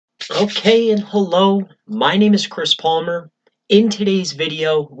Okay, and hello, my name is Chris Palmer. In today's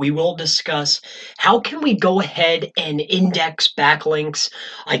video, we will discuss how can we go ahead and index backlinks.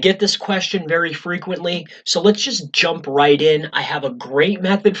 I get this question very frequently, so let's just jump right in. I have a great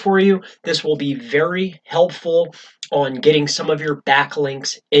method for you. This will be very helpful on getting some of your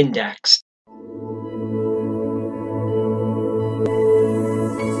backlinks indexed.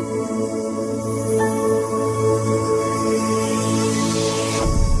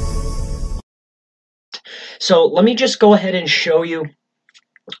 So let me just go ahead and show you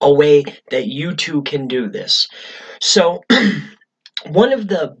a way that you too can do this. So one of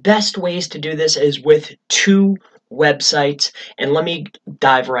the best ways to do this is with two websites, and let me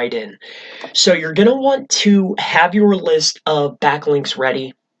dive right in. So you're going to want to have your list of backlinks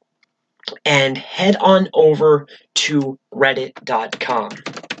ready and head on over to reddit.com.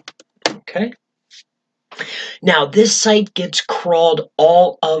 Okay. Now, this site gets crawled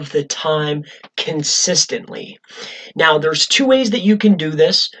all of the time consistently. Now, there's two ways that you can do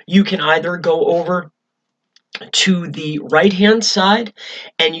this. You can either go over to the right-hand side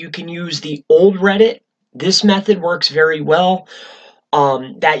and you can use the old Reddit. This method works very well.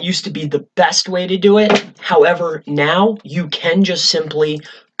 That used to be the best way to do it. However, now you can just simply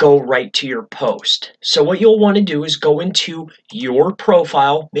go right to your post. So what you'll want to do is go into your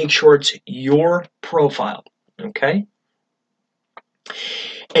profile, make sure it's your profile, okay?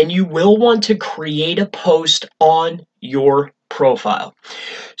 And you will want to create a post on your profile.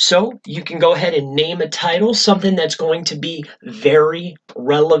 So you can go ahead and name a title, something that's going to be very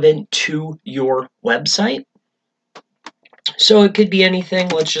relevant to your website. So it could be anything,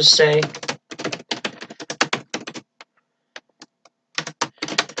 let's just say,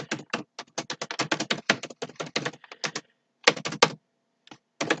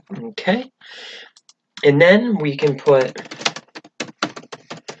 okay. And then we can put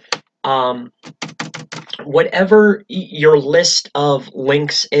whatever your list of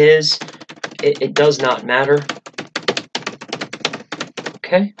links is, it does not matter.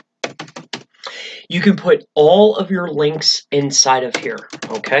 Okay. You can put all of your links inside of here,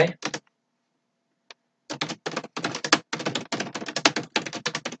 okay?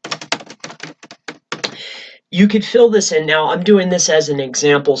 You could fill this in. Now, I'm doing this as an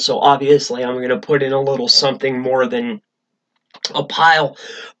example, so obviously I'm going to put in a little something more than a pile,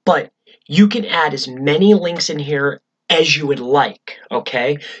 but you can add as many links in here as you would like,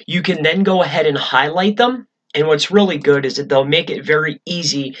 okay? You can then go ahead and highlight them, and what's really good is that they'll make it very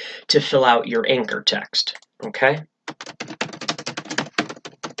easy to fill out your anchor text, okay?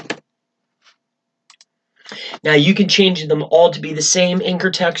 Now you can change them all to be the same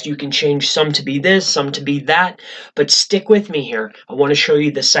anchor text. You can change some to be this, some to be that, but stick with me here. I want to show you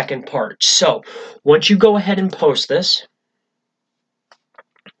the second part. So once you go ahead and post this,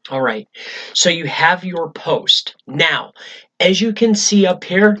 all right, so you have your post. Now, as you can see up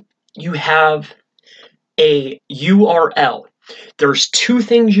here, you have a URL. There's two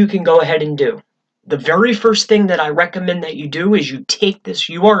things you can go ahead and do. The very first thing that I recommend that you do is you take this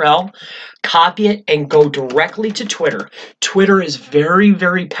URL, copy it, and go directly to Twitter. Twitter is very,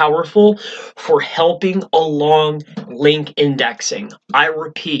 very powerful for helping along link indexing. I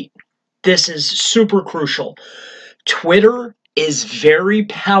repeat, this is super crucial. Twitter is very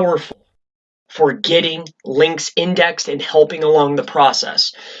powerful for getting links indexed and helping along the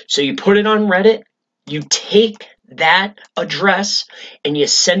process. So you put it on Reddit, you take that address, and you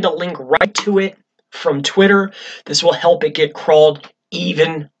send a link right to it from Twitter. This will help it get crawled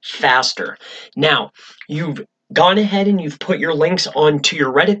even faster. Now, you've gone ahead and you've put your links onto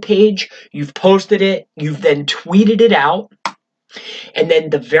your Reddit page, you've posted it, you've then tweeted it out, and then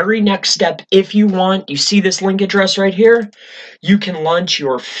the very next step, if you want, you see this link address right here, you can launch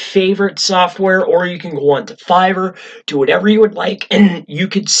your favorite software, or you can go on to Fiverr, do whatever you would like, and you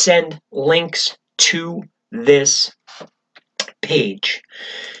could send links to this page.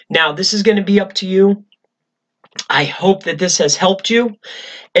 Now, this is going to be up to you. I hope that this has helped you.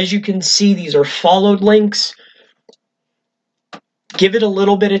 As you can see, these are followed links. Give it a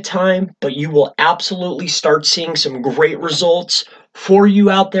little bit of time, but you will absolutely start seeing some great results. For you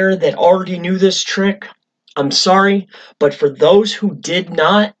out there that already knew this trick, I'm sorry, but for those who did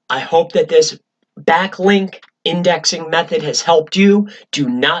not, I hope that this backlink indexing method has helped you. Do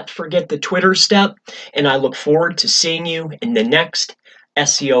not forget the Twitter step, and I look forward to seeing you in the next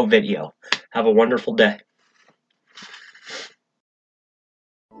SEO video. Have a wonderful day.